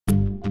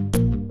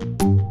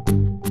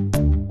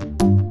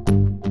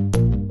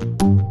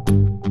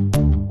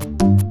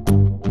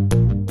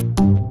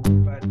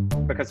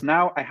viewers,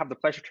 now I have the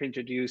pleasure to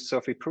introduce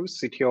Sophie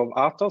Proust, CTO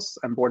of ATOS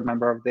and board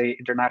member of the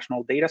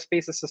International Data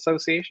Spaces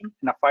Association,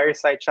 in a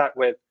fireside chat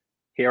with,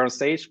 here on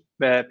stage,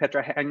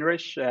 Petra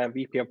Heinrich,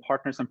 VP of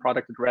Partners and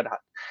Product at Red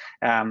Hat.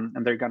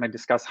 And they're going to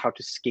discuss how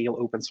to scale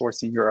open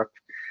source in Europe.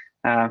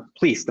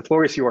 Please, the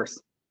floor is yours.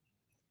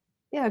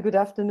 Yeah, good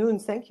afternoon.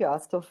 Thank you,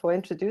 Astor, for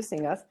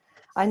introducing us.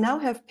 I now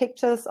have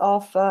pictures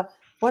of,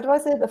 what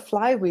was it, a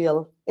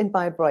flywheel in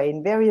my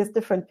brain, various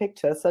different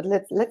pictures. So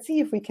let's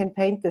see if we can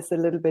paint this a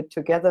little bit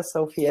together,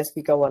 Sophie, as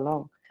we go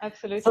along.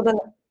 Absolutely. So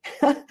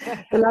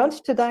the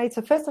launch today,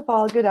 so first of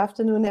all, good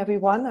afternoon,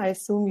 everyone. I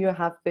assume you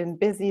have been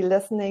busy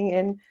listening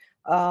in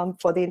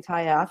for the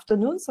entire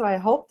afternoon. So I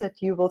hope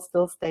that you will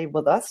still stay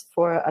with us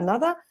for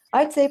another,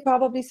 I'd say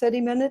probably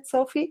 30 minutes,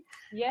 Sophie.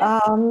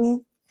 Yes.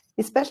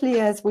 Especially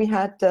as we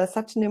had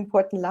such an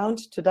important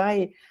launch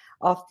today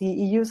of the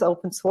EU's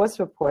open source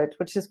report,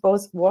 which is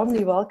both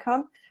warmly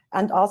welcome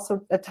and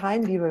also a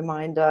timely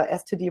reminder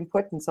as to the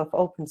importance of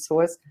open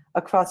source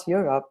across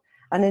Europe.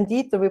 And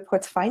indeed, the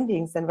report's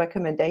findings and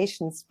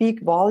recommendations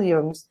speak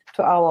volumes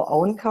to our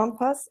own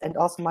compass and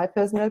also my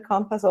personal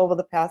compass over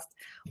the past,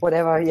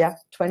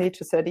 20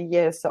 to 30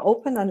 years. So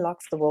open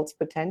unlocks the world's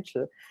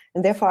potential.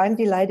 And therefore, I'm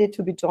delighted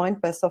to be joined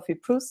by Sophie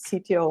Proust,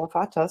 CTO of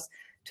ATOS,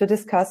 to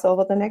discuss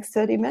over the next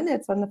 30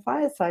 minutes on the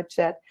fireside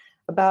chat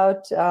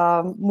about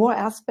more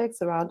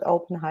aspects around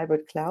open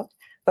hybrid cloud,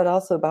 but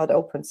also about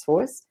open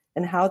source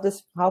and how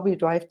we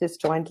drive this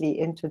jointly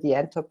into the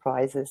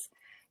enterprises.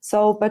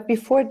 So, but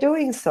before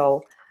doing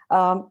so,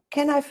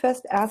 can I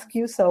first ask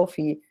you,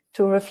 Sophie,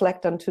 to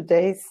reflect on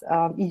today's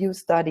EU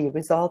study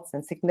results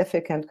and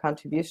significant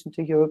contribution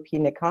to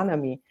European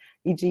economy,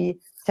 e.g.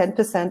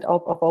 10%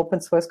 of open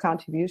source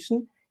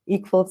contribution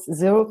equals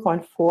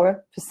 0.4%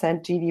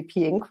 GDP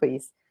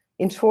increase.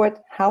 In short,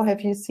 how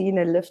have you seen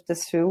it lift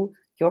this through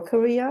your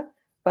career,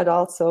 but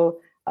also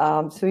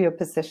through your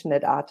position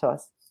at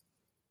ATOS?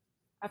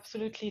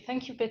 Absolutely.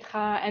 Thank you,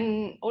 Petra.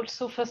 And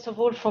also, first of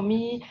all, for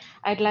me,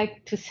 I'd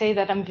like to say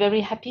that I'm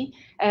very happy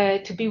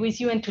to be with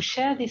you and to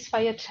share this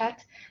fire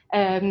chat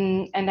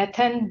and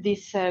attend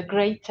this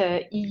great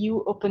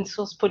EU Open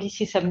Source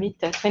Policy Summit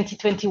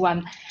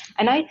 2021.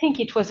 And I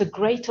think it was a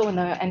great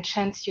honor and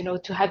chance,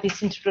 to have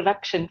this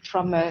introduction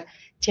from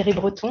Thierry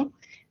Breton,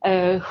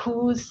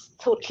 whose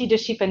thought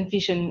leadership and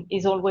vision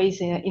is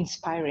always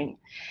inspiring.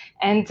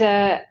 And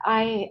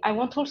I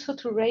want also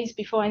to raise,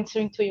 before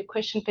answering to your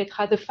question,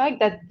 Petra, the fact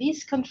that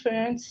this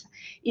conference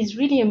is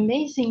really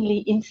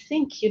amazingly in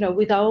sync,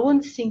 with our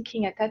own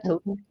thinking at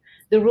ATOS. Mm-hmm.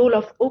 The role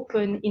of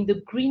open in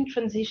the green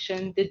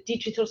transition, the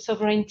digital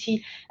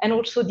sovereignty, and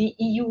also the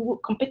EU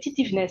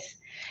competitiveness.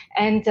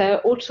 And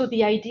also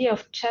the idea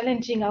of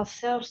challenging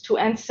ourselves to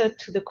answer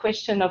to the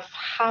question of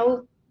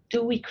how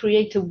do we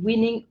create a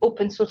winning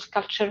open source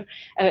culture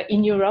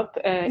in Europe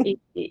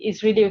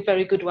is really a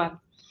very good one.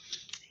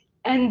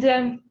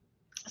 And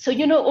so,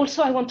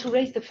 also I want to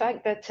raise the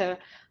fact that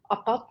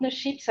our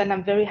partnerships, and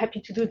I'm very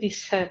happy to do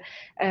this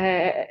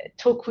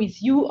talk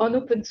with you on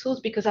open source,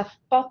 because our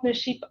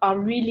partnerships are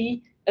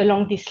really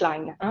along this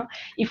line.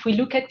 If we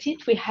look at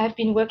it, we have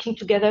been working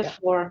together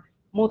for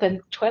more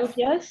than 12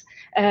 years.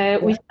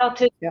 We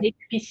started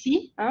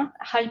HPC,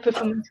 high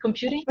performance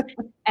computing.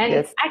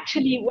 And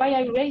actually why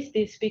I raise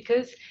this,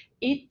 because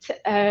it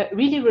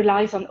really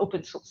relies on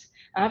open source.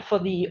 For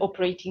the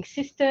operating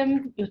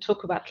system, you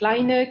talk about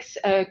Linux,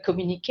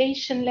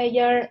 communication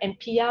layer,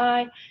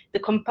 MPI, the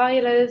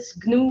compilers,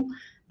 GNU,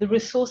 the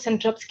resource and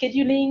job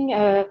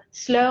scheduling,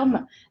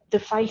 Slurm, the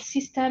file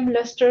system,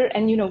 Lustre,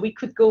 and we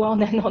could go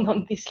on and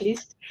on this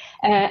list.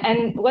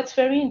 And what's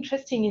very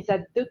interesting is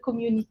that the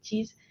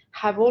communities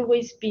have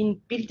always been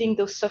building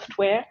those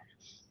software,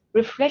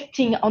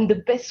 reflecting on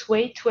the best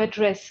way to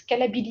address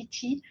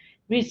scalability,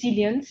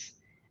 resilience,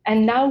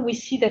 and now we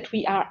see that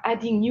we are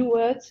adding new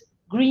words: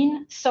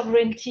 green,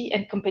 sovereignty,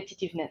 and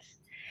competitiveness.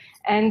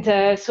 And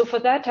so for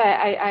that,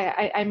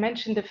 I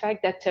mentioned the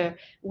fact that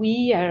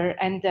we are,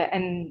 and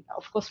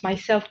of course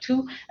myself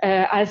too,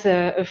 as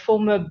a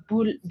former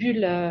Bull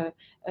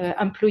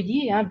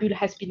employee, Bull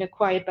has been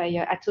acquired by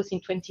ATOS in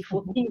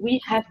 2014.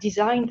 We have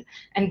designed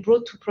and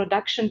brought to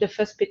production the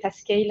first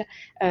petascale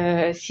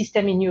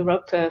system in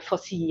Europe for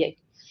CEA.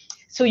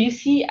 So you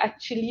see,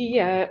 actually,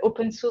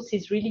 open source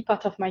is really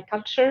part of my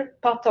culture,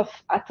 part of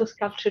ATOS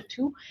culture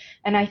too.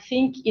 And I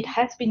think it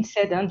has been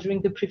said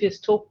during the previous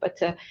talk, but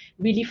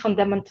really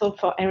fundamental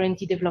for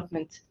R&D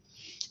development.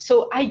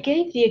 So I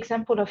gave the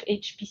example of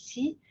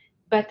HPC,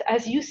 but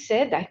as you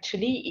said,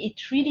 actually,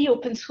 it really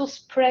open source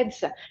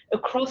spreads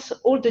across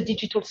all the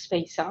digital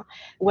space,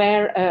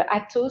 where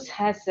ATOS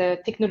has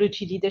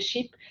technology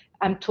leadership.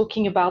 I'm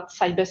talking about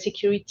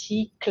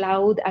cybersecurity,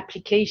 cloud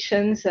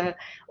applications,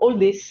 all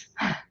this.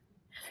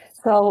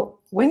 So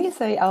when you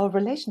say our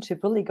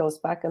relationship really goes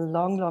back a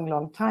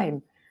long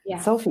time,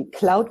 Sophie,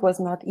 cloud was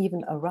not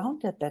even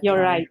around at that time.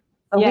 You're right.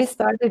 So we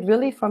started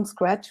really from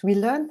scratch. We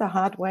learned the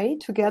hard way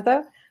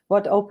together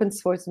what open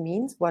source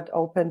means, what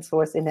open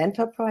source in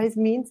enterprise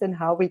means, and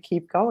how we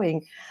keep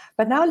going.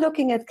 But now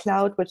looking at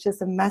cloud, which is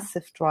a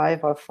massive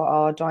driver for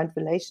our joint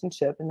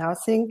relationship, and now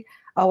think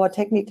our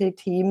technical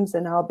teams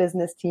and our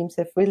business teams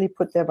have really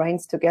put their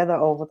brains together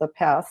over the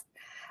past.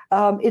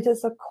 It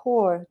is a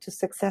core to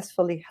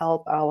successfully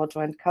help our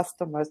joint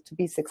customers to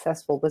be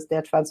successful with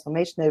their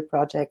transformational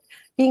project,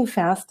 being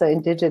faster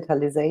in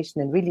digitalization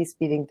and really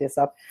speeding this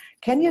up.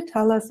 Can you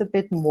tell us a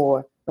bit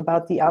more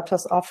about the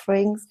ATOS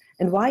offerings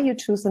and why you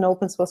choose an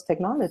open source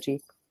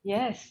technology?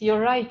 Yes,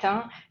 you're right.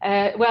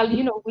 Well,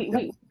 you know,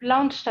 we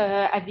launched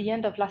at the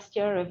end of last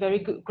year a very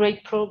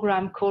great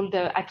program called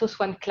ATOS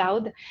One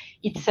Cloud.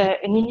 It's an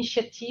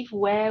initiative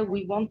where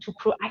we want to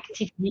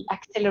proactively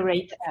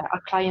accelerate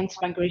our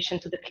clients' migration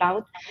to the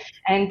cloud.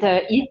 And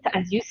it,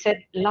 as you said,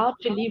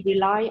 largely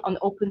rely on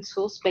open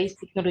source based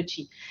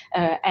technology.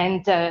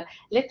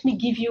 Let me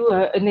give you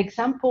an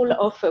example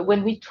of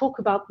when we talk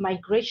about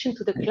migration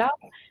to the cloud.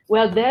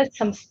 Well, there's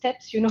some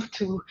steps, you know,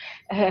 to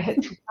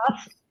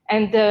pass.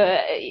 And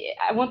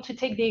I want to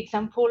take the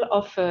example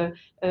of a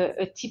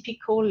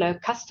typical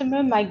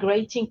customer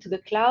migrating to the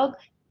cloud,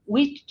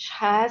 which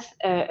has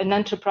an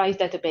enterprise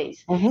database.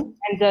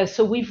 And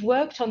so we've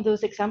worked on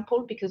those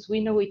examples because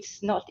we know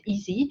it's not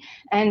easy.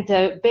 And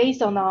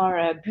based on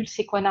our Bull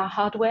Sequana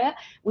hardware,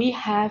 we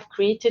have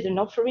created an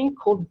offering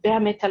called Bare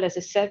Metal as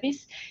a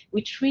Service,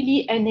 which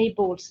really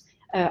enables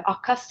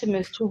our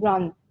customers to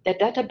run their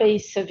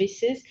database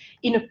services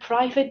in a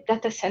private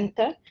data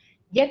center,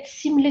 yet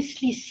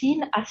seamlessly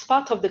seen as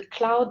part of the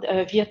cloud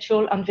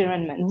virtual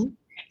environment.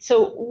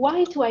 So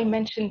why do I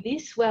mention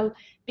this? Well,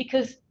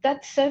 because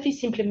that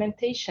service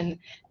implementation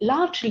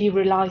largely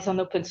relies on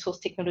open source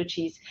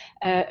technologies.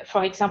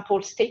 For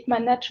example, state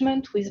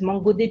management with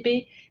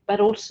MongoDB, but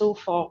also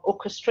for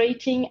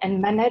orchestrating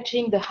and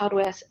managing the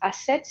hardware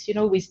assets, you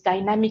know, with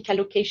dynamic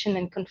allocation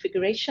and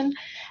configuration,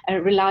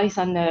 relies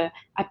on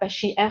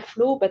Apache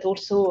Airflow, but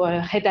also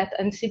Red Hat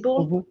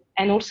Ansible.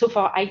 And also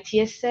for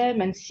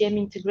ITSM and CM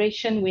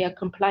integration, we are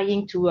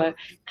complying to a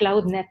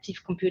Cloud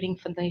Native Computing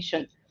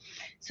Foundation.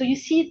 So you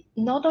see,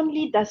 not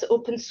only does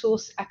open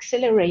source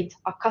accelerate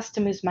our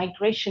customers'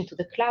 migration to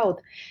the cloud,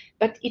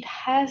 but it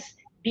has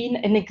been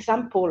an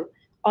example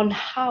on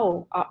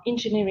how our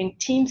engineering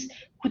teams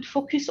could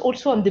focus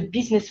also on the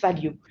business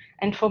value.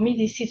 And for me,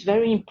 this is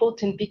very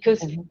important because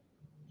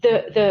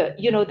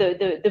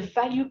the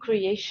value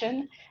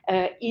creation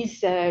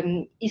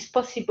is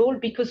possible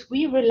because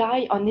we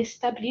rely on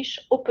established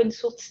open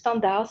source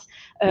standards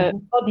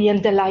for the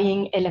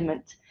underlying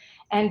element.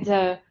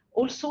 And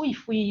also,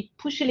 if we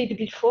push a little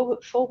bit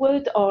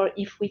forward, or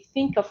if we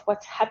think of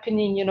what's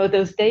happening, you know,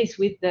 those days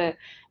with the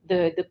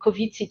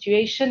COVID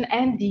situation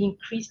and the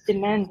increased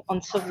demand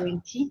on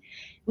sovereignty,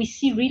 we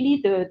see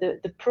really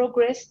the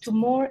progress to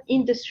more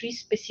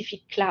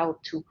industry-specific cloud,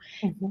 to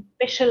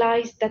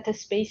specialized data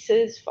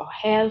spaces for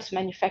health,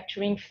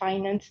 manufacturing,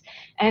 finance,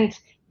 and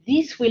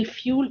this will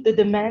fuel the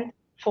demand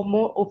for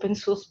more open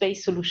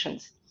source-based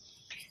solutions.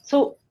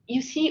 So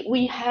you see,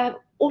 we have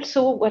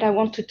also what I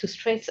wanted to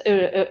stress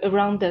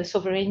around the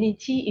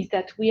sovereignty is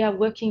that we are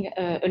working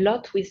a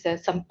lot with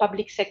some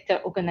public sector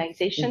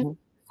organizations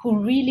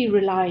who really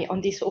rely on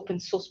this open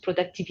source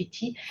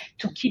productivity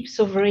to keep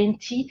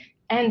sovereignty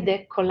and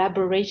their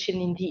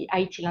collaboration in the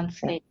IT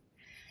landscape.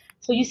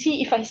 So you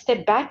see, if I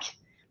step back,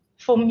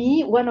 for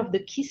me, one of the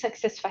key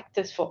success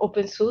factors for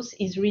open source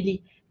is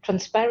really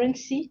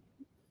transparency,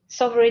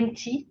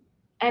 sovereignty,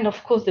 and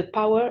of course the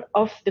power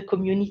of the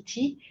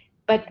community.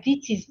 But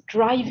this is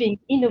driving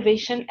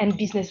innovation and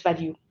business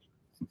value.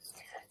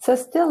 So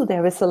still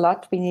there is a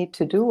lot we need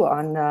to do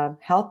on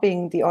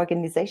helping the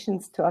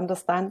organizations to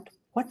understand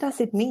what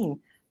does it mean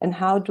and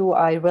how do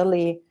I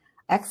really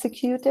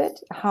execute it?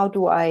 How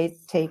do I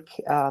take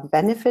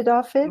benefit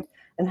of it?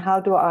 And how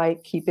do I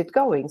keep it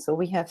going? So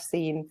we have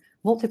seen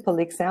multiple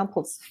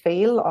examples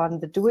fail on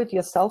the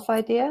do-it-yourself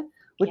idea,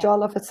 which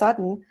all of a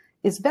sudden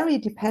is very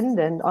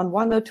dependent on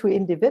one or two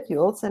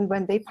individuals. And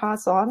when they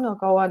pass on or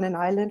go on an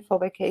island for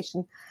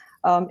vacation,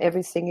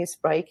 everything is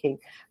breaking.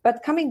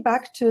 But coming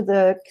back to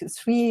the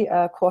three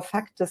core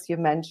factors you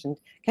mentioned,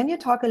 can you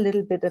talk a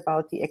little bit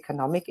about the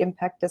economic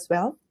impact as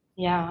well?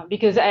 Yeah,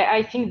 because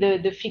I think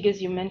the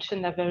figures you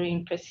mentioned are very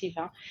impressive.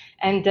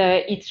 And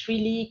it's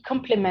really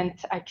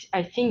complement,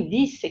 I think,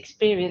 this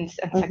experience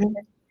and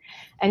success.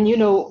 And, you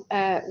know,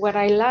 what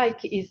I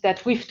like is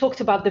that we've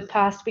talked about the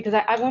past, because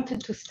I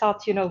wanted to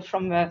start, you know,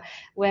 from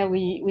where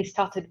we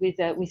started with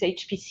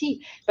HPC.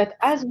 But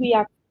as we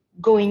are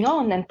going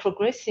on and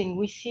progressing,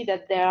 we see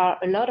that there are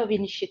a lot of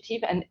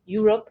initiatives, and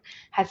Europe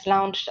has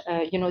launched,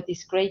 you know,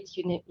 this great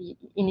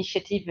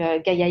initiative,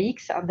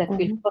 Gaia-X, that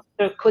will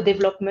foster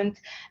co-development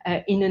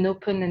in an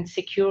open and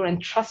secure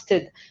and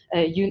trusted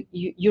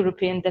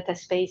European data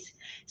space.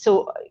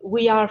 So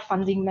we are a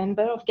founding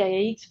member of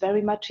Gaia-X,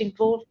 very much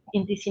involved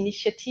in this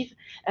initiative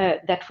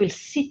that will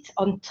sit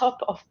on top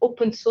of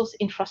open source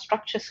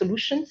infrastructure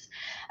solutions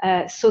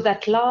so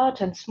that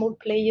large and small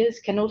players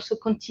can also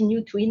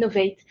continue to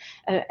innovate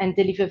and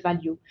deliver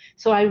value.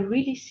 So I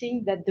really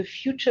think that the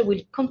future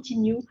will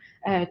continue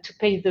to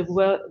pave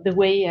the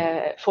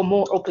way for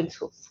more open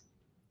source.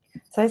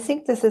 So I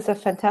think this is a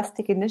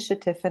fantastic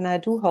initiative, and I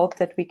do hope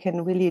that we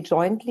can really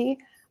jointly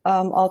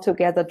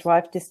altogether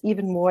drive this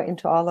even more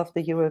into all of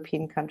the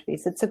European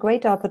countries. It's a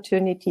great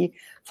opportunity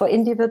for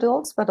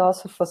individuals, but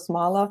also for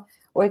smaller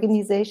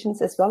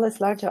organizations as well as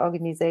larger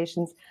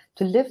organizations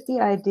to live the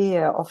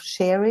idea of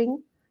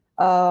sharing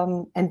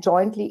and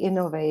jointly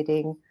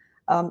innovating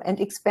and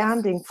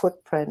expanding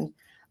footprint.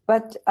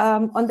 But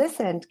on this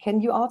end, can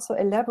you also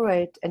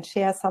elaborate and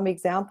share some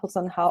examples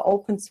on how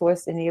open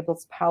source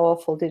enables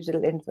powerful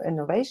digital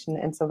innovation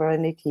and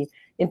sovereignty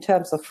in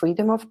terms of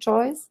freedom of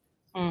choice,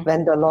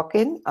 vendor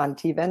lock-in,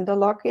 anti-vendor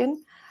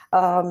lock-in,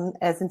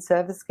 as in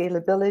service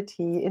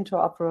scalability,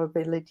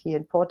 interoperability,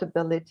 and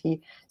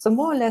portability? So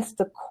more or less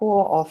the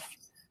core of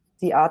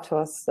the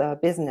ATOS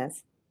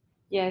business.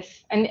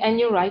 Yes, and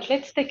you're right.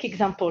 Let's take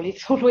example.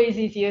 It's always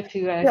easier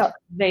to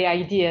say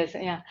ideas.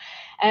 Yeah.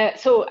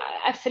 So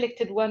I've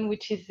selected one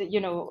which is,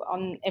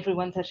 on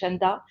everyone's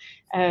agenda,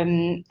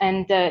 and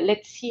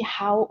let's see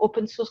how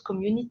open source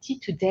community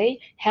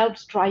today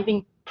helps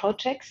driving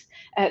projects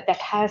that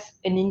has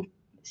an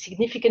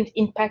significant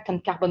impact on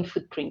carbon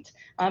footprint,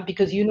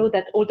 because you know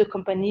that all the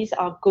companies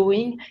are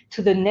going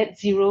to the net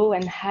zero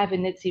and have a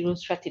net zero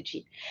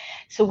strategy.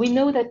 So we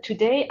know that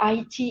today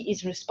IT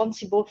is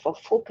responsible for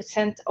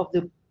 4% of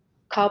the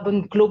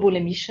carbon global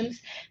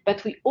emissions,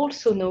 but we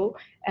also know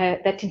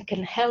that it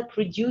can help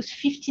reduce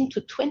 15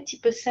 to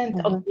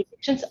 20% of the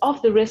emissions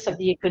of the rest of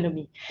the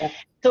economy. Yeah.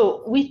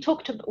 So we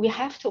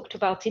have talked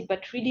about it,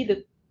 but really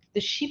the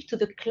shift to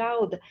the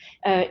cloud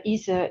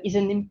is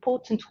an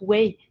important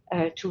way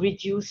to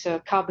reduce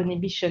carbon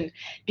emission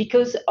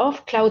because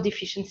of cloud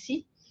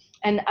efficiency.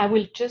 And I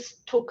will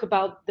just talk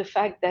about the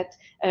fact that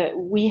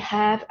we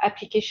have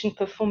application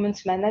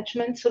performance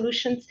management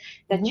solutions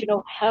that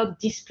help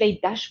display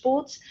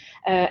dashboards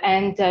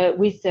and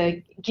with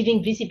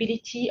giving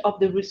visibility of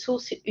the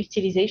resource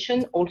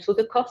utilization, also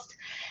the cost.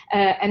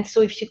 And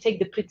so if you take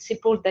the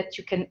principle that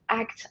you can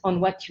act on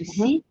what you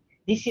see,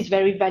 this is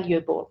very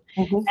valuable.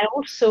 And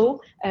also,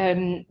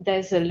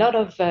 there's a lot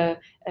of,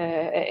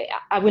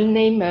 I will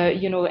name,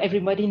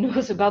 everybody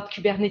knows about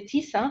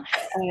Kubernetes,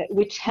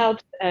 which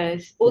helps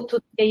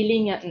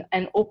auto-scaling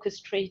and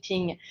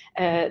orchestrating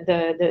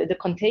the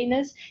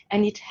containers,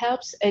 and it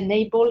helps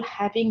enable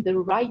having the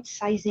right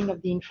sizing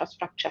of the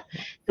infrastructure.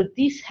 So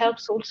this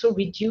helps also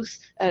reduce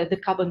the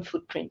carbon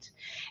footprint.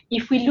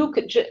 If we look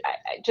at,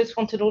 I just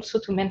wanted also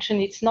to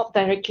mention, it's not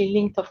directly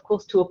linked, of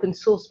course, to open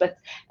source, but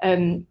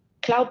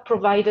cloud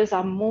providers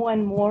are more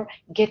and more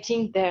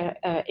getting their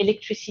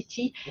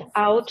electricity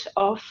out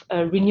of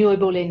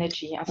renewable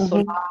energy,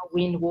 solar,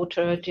 wind,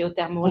 water,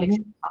 geothermal,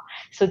 etc.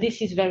 So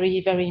this is very,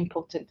 very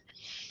important.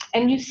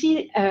 And you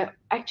see,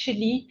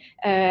 actually,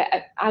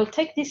 I'll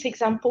take this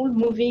example,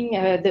 moving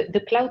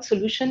the cloud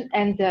solution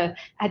and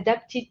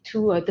adapt it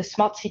to the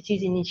smart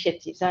cities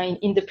initiatives.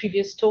 In the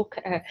previous talk,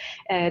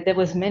 there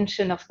was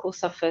mention, of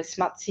course, of a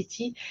smart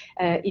city.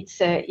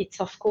 It's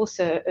of course,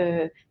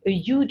 a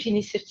huge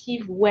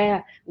initiative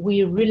where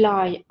we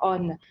rely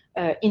on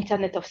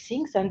Internet of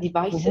Things and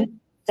devices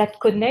that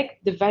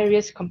connect the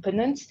various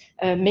components,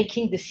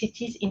 making the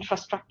city's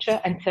infrastructure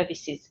and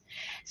services.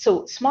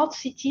 So smart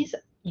cities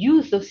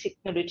use those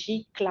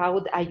technology,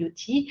 cloud,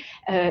 IoT,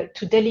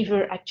 to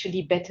deliver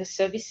actually better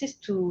services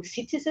to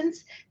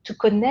citizens, to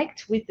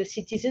connect with the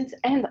citizens,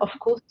 and of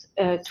course,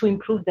 to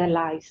improve their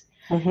lives.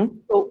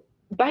 So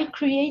by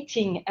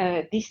creating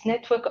this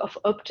network of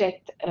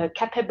objects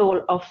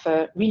capable of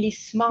really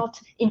smart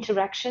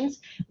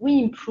interactions,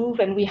 we improve,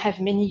 and we have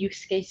many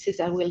use cases.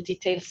 I will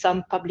detail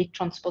some. Public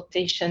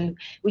transportation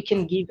we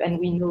can give, and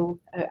we know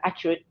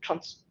accurate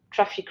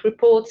traffic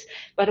reports,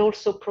 but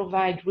also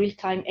provide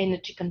real-time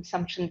energy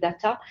consumption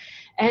data.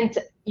 And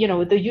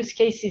the use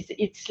case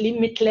it's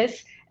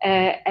limitless,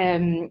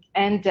 and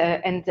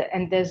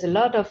there's a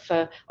lot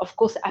of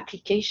course,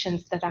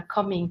 applications that are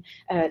coming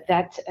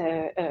that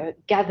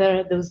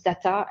gather those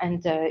data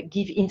and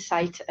give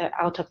insight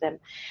out of them.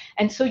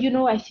 And so,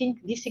 I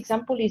think this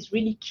example is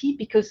really key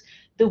because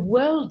the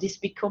world is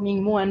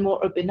becoming more and more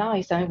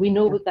urbanized, and we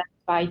know that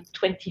by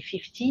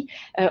 2050,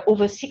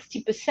 over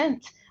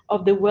 60%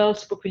 of the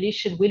world's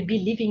population will be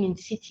living in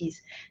cities.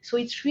 So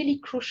it's really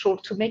crucial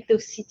to make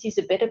those cities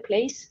a better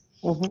place,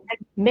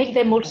 and make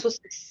them also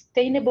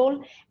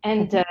sustainable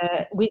and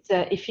with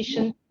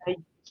efficient,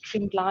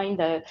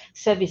 streamlined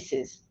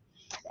services.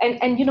 And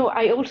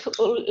I also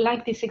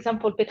like this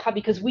example, Petra,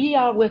 because we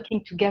are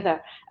working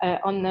together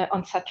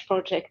on such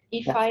project.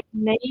 If I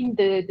name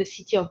the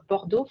city of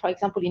Bordeaux, for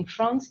example, in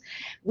France,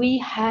 we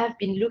have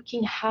been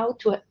looking how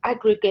to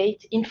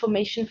aggregate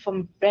information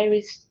from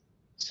various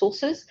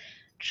sources: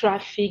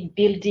 traffic,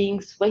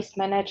 buildings, waste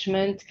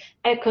management,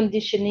 air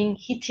conditioning,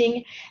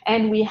 heating,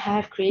 and we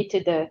have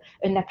created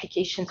an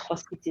application for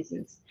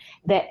citizens.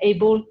 They're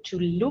able to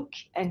look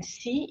and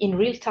see in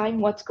real time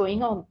what's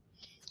going on.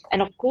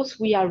 And of course,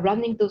 we are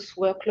running those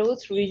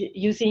workloads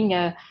using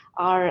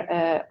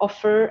our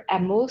offer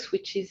AMOS,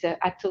 which is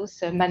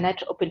ATOS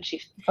Managed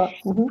OpenShift.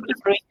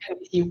 Collaborating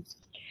with you.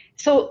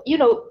 So,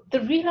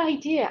 the real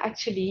idea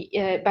actually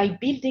by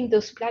building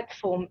those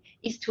platforms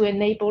is to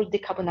enable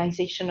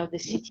decarbonization of the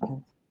city.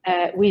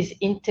 with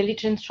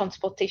intelligent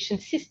transportation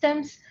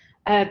systems,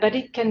 but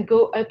it can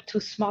go up to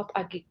smart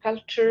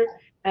agriculture,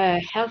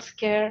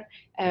 healthcare.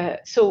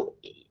 So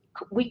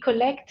we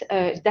collect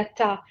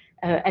data,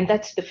 and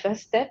that's the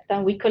first step.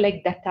 Then we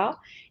collect data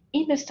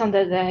in a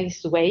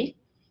standardized way.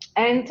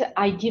 And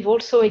I give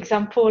also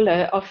example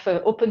of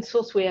open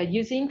source we are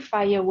using,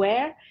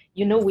 Fireware.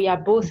 You know, we are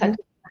both at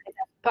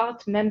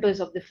part members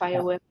of the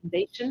Fireware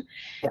Foundation,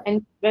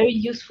 and very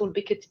useful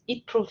because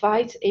it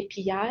provides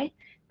API,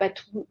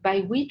 but by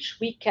which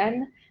we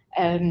can,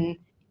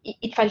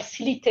 it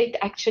facilitates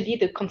actually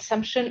the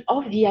consumption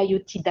of the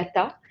IoT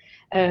data,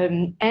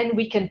 and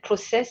we can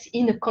process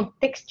in a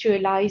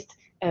contextualized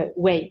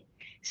way.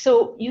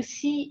 So you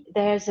see,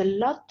 there's a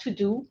lot to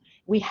do.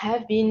 We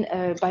have been,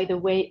 by the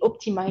way,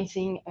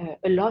 optimizing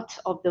a lot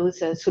of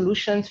those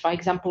solutions, for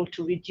example,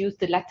 to reduce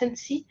the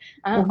latency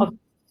of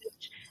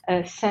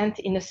sent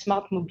in a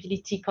smart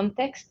mobility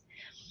context.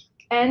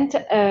 And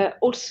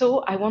also,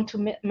 I want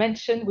to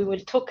mention, we will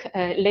talk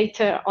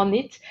later on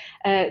it,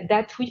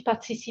 that we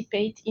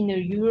participate in a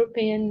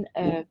European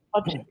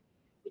project,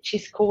 which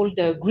is called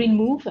Green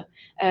Move,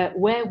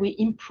 where we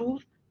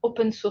improve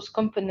open source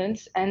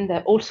components and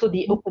also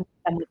the open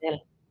data model.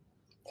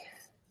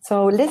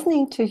 So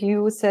listening to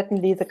you,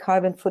 certainly the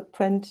carbon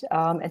footprint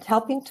and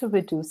helping to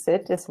reduce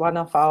it is one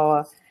of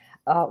our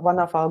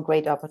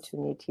great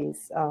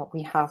opportunities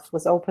we have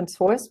with open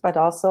source, but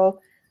also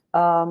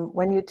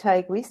when you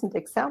take recent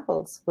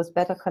examples with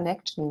better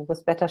connection,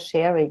 with better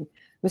sharing,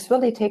 with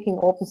really taking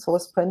open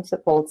source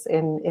principles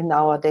in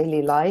our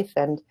daily life.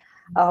 And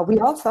we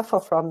all suffer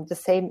from the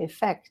same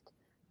effect.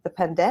 The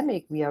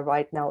pandemic we are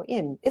right now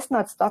in is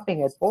not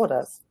stopping at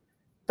borders.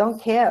 Don't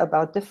care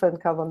about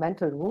different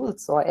governmental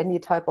rules or any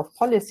type of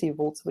policy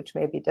rules which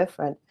may be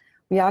different.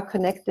 We are a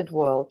connected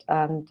world.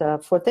 And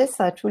for this,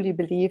 I truly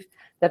believe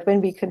that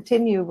when we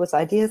continue with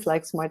ideas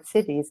like smart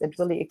cities and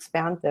really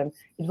expand them,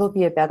 it will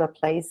be a better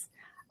place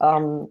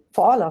for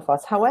all of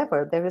us.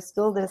 However, there is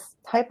still this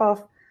type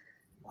of,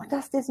 what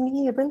does this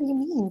really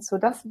mean? So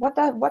what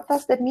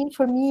does that mean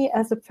for me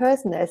as a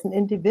person, as an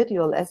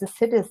individual, as a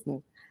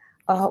citizen?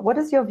 What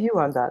is your view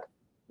on that?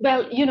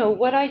 Well, you know,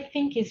 what I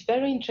think is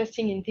very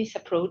interesting in this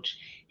approach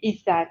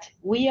is that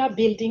we are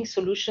building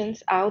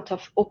solutions out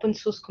of open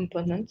source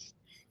components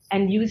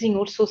and using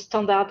also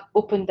standard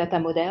open data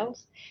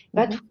models,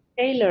 but we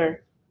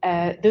tailor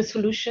the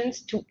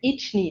solutions to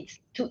each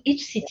needs, to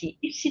each city.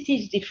 Each city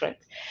is different.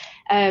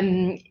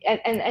 And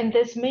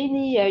there's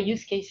many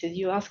use cases.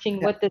 You're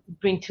asking, what does it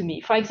bring to me?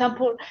 For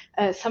example,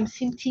 some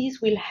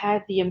cities will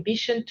have the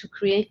ambition to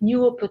create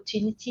new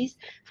opportunities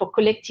for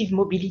collective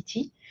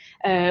mobility,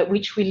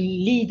 which will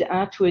lead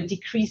to a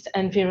decreased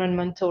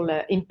environmental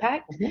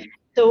impact.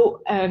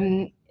 So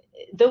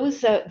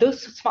those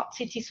smart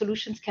city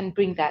solutions can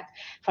bring that.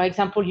 For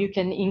example, you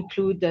can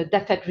include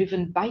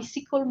data-driven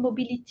bicycle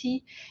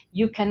mobility.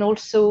 You can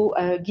also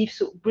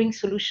bring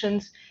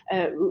solutions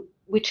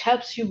which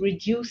helps you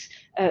reduce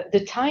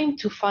the time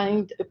to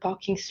find a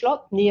parking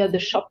slot near the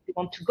shop you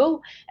want to go.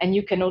 And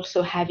you can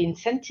also have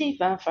incentive,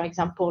 for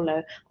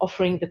example,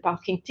 offering the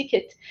parking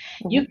ticket.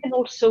 You can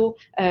also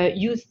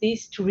use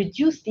this to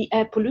reduce the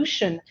air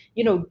pollution,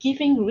 you know,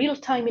 giving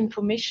real-time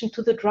information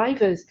to the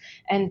drivers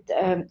and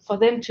for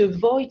them to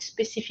avoid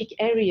specific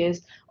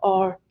areas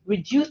or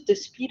reduce the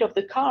speed of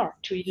the car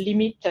to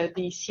limit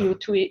the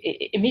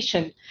CO2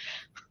 emission.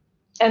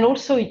 And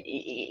also,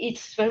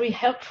 it's very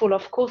helpful,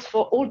 of course,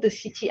 for all the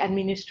city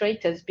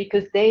administrators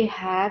because they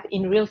have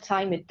in real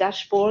time a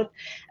dashboard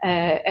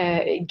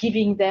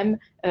giving them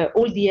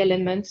all the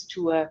elements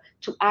to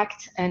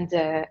act and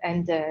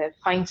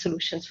find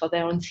solutions for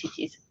their own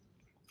cities.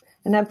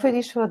 And I'm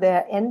pretty sure there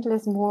are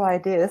endless more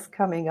ideas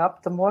coming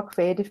up. The more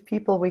creative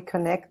people we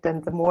connect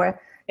and the more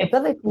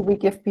ability we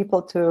give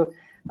people to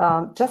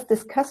just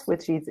discuss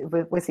with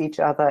each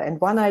other.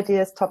 And one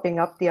idea is topping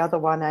up the other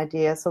one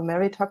idea. So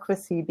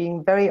meritocracy,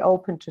 being very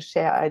open to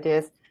share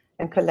ideas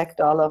and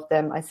collect all of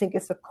them, I think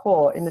is a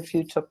core in the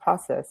future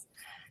process.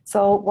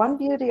 So one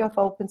beauty of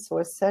open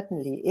source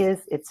certainly is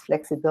its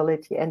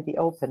flexibility and the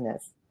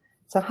openness.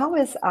 So how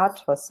is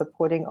ATOS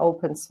supporting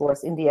open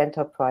source in the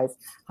enterprise?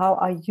 How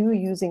are you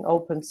using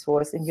open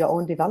source in your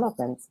own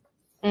developments?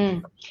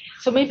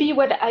 So maybe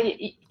what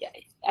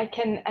I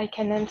can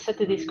answer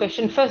to this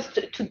question first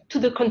to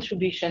the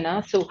contribution.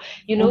 So,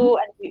 you know,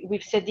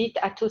 we've said it,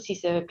 ATOS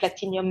is a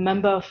platinum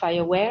member of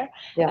Fireware.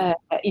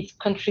 It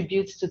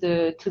contributes to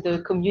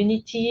the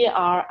community.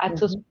 Our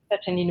ATOS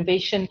Research and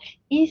Innovation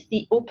is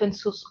the open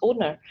source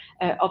owner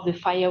of the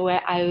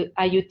Fireware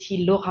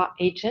IoT LoRa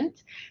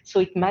agent. So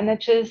it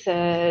manages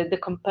the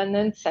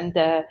components and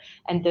the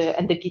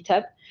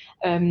GitHub.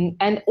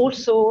 And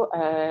also,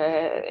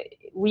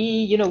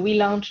 we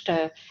launched.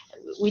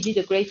 We did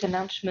a great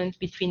announcement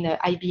between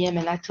IBM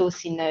and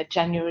ATOS in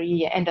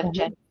January, end of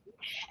January.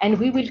 And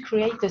we will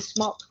create a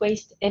smart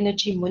waste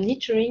energy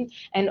monitoring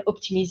and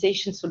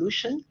optimization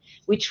solution,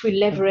 which will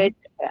leverage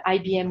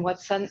IBM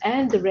Watson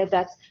and the Red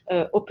Hat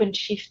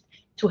OpenShift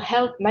to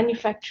help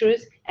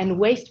manufacturers and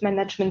waste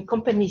management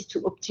companies to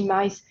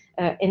optimize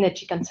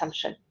energy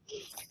consumption.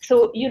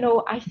 So,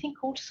 I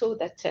think also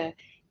that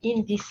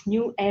in this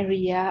new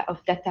area of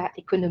data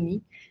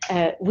economy,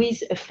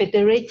 with a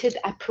federated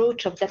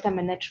approach of data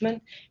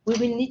management, we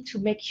will need to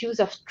make use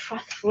of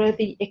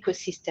trustworthy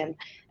ecosystem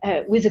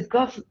with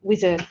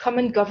a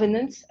common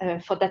governance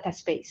for data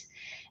space.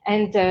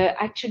 And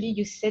actually,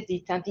 you said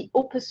it, and the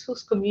open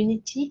source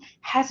community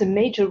has a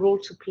major role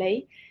to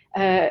play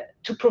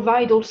to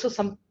provide also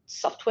some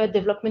software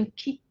development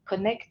key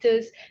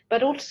connectors,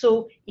 but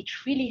also it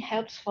really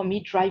helps for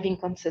me driving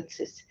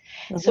consensus.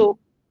 Mm-hmm. So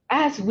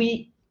as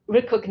we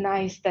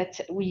recognize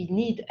that we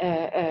need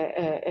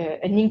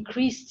an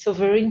increased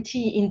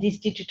sovereignty in this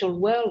digital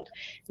world,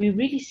 we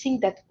really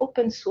think that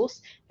open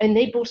source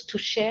enables to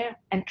share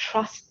and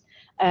trust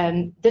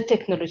the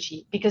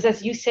technology, because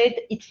as you said,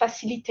 it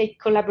facilitates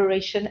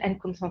collaboration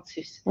and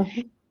consensus.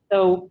 Mm-hmm.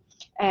 So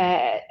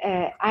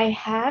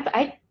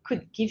I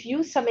could give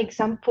you some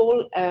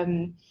example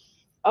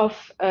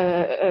of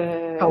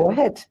go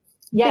ahead.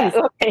 Yeah,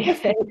 please.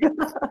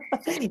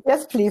 Okay.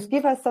 Yes, please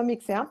give us some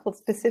examples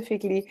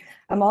specifically.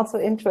 I'm also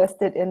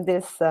interested in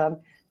this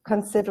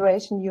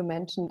consideration you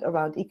mentioned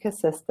around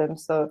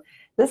ecosystems. So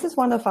this is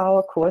one of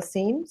our core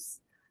themes,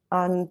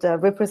 and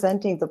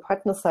representing the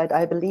partner side,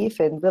 I believe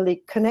in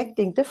really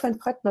connecting different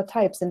partner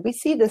types. And we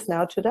see this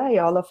now today.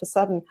 All of a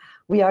sudden,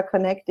 we are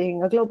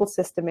connecting a global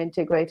system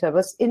integrator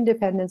with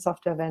independent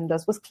software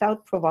vendors, with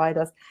cloud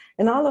providers,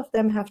 and all of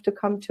them have to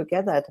come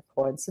together at a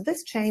point. So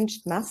this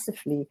changed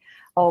massively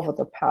over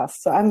the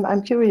past. So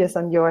I'm curious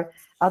on your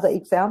other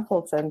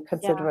examples and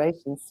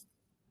considerations.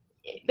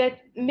 Yeah. But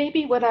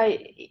maybe what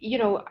I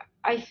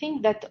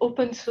think that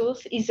open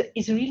source is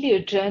really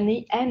a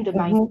journey and a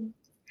mindset. Mm-hmm.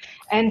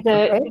 And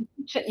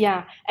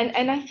yeah,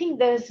 and I think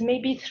there's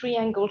maybe 3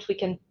 angles we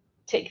can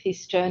take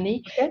this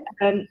journey.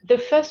 Okay. The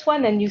first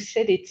one, and you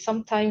said it,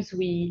 sometimes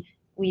we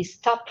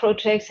start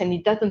projects and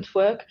it doesn't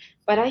work,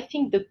 but I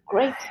think the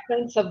great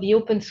strength of the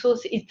open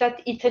source is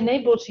that it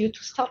enables you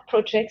to start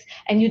projects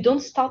and you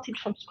don't start it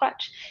from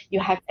scratch.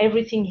 You have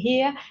everything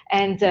here,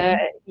 and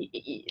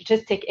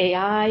just take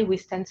AI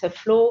with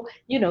TensorFlow,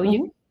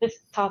 you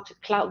just start a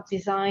cloud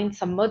design,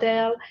 some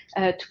model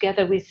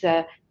together with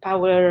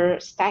Power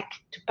Stack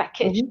to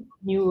package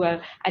new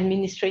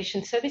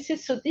administration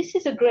services. So this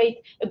is a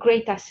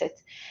great asset.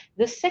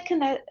 The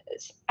second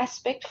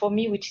aspect for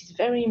me, which is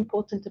very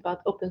important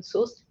about open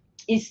source,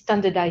 is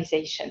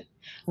standardization.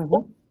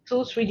 Open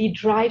source really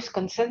drives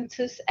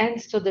consensus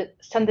and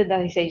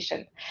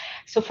standardization.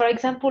 So for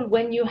example,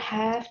 when you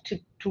have to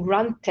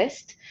run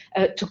tests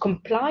to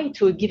comply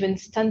to a given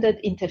standard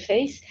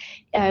interface,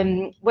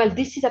 well,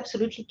 this is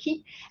absolutely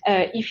key.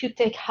 If you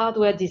take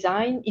hardware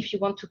design, if you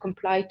want to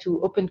comply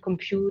to Open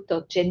Compute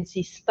or Gen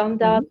Z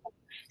standard,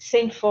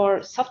 same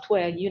for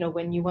software,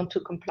 when you want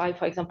to comply,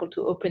 for example,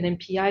 to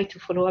OpenMPI, to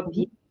follow up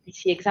the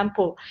PC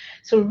example.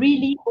 So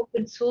really,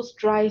 open source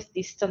drives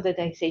this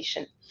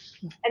standardization.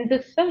 And the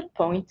third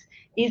point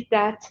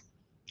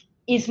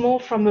is more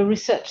from a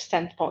research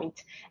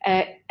standpoint.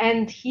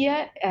 And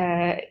here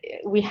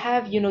we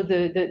have,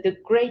 the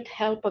great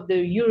help of the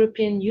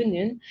European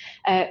Union,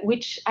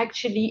 which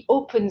actually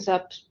opens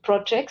up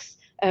projects,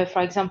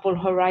 for example,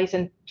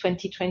 Horizon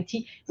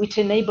 2020, which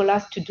enable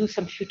us to do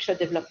some future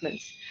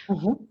developments.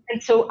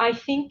 And so I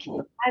think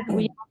as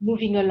we are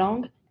moving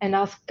along, and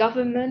as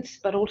governments,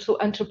 but also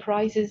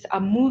enterprises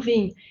are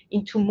moving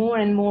into more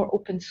and more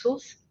open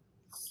source,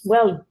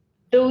 well,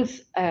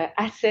 those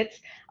assets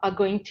are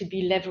going to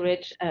be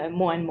leveraged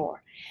more and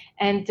more.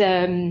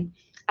 And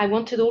I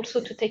wanted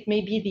also to take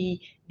maybe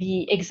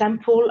the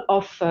example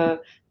of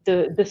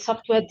the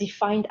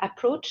software-defined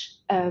approach.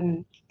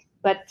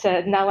 But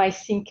now I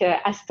think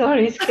Astor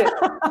is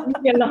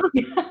moving along.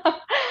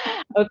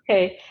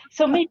 Okay,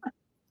 so maybe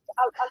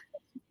I'll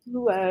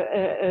do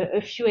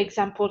a few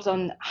examples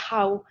on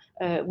how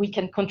we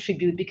can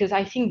contribute, because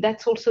I think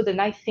that's also the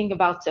nice thing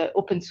about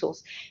open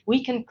source.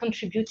 We can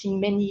contribute in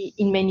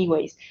many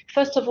ways.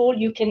 First of all,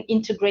 you can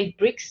integrate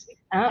bricks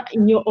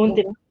in your own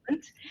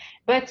development,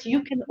 but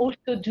you can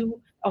also do,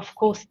 of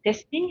course,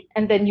 testing,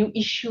 and then you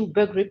issue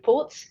bug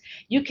reports.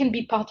 You can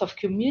be part of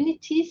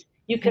communities.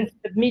 You can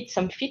submit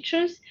some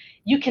features.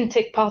 You can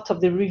take part of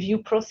the review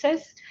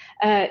process.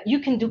 You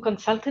can do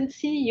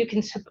consultancy. You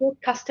can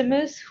support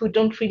customers who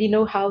don't really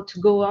know how to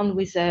go on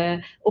with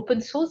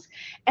open source.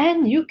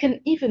 And you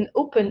can even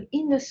open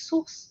inner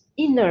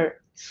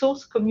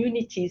source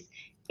communities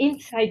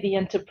inside the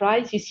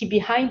enterprise. You see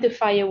behind the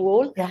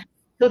firewall. Yeah.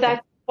 So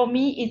that for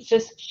me, it's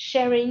just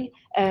sharing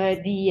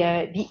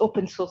the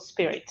open source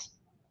spirit.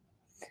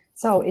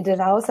 So it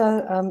allows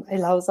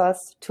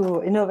us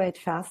to innovate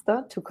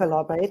faster, to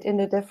collaborate in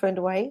a different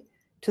way,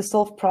 to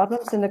solve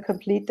problems in a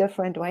complete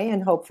different way,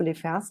 and hopefully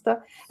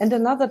faster. And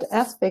another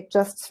aspect,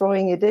 just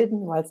throwing it in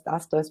whilst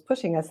Astor is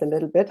pushing us a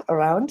little bit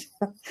around,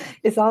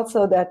 is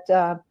also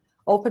that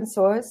open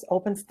source,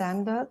 open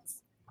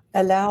standards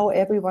allow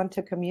everyone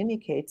to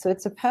communicate. So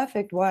it's a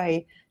perfect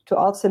way to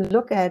also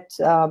look at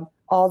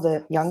all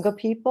the younger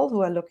people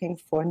who are looking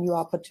for new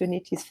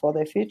opportunities for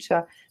their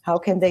future. How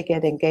can they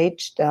get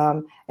engaged?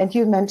 And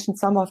you mentioned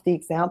some of the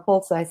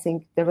examples. I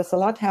think there is a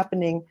lot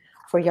happening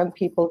for young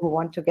people who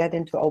want to get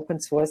into open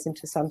source,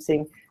 into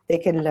something they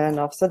can learn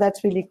of. So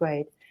that's really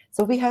great.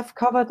 So we have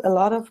covered a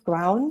lot of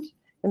ground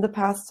in the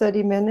past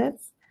 30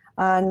 minutes.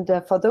 And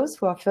for those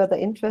who are further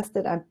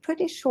interested, I'm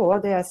pretty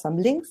sure there are some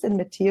links and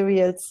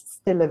materials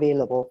still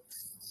available.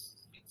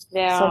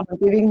 Yeah. Someone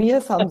giving me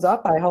a thumbs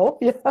up, I hope.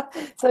 Yeah.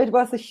 So it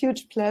was a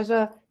huge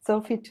pleasure,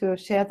 Sophie, to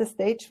share the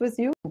stage with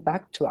you.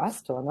 Back to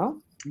Astor,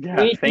 no? Yeah,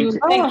 thank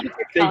you.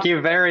 Thank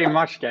you very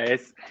much,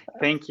 guys.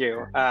 Thank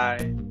you.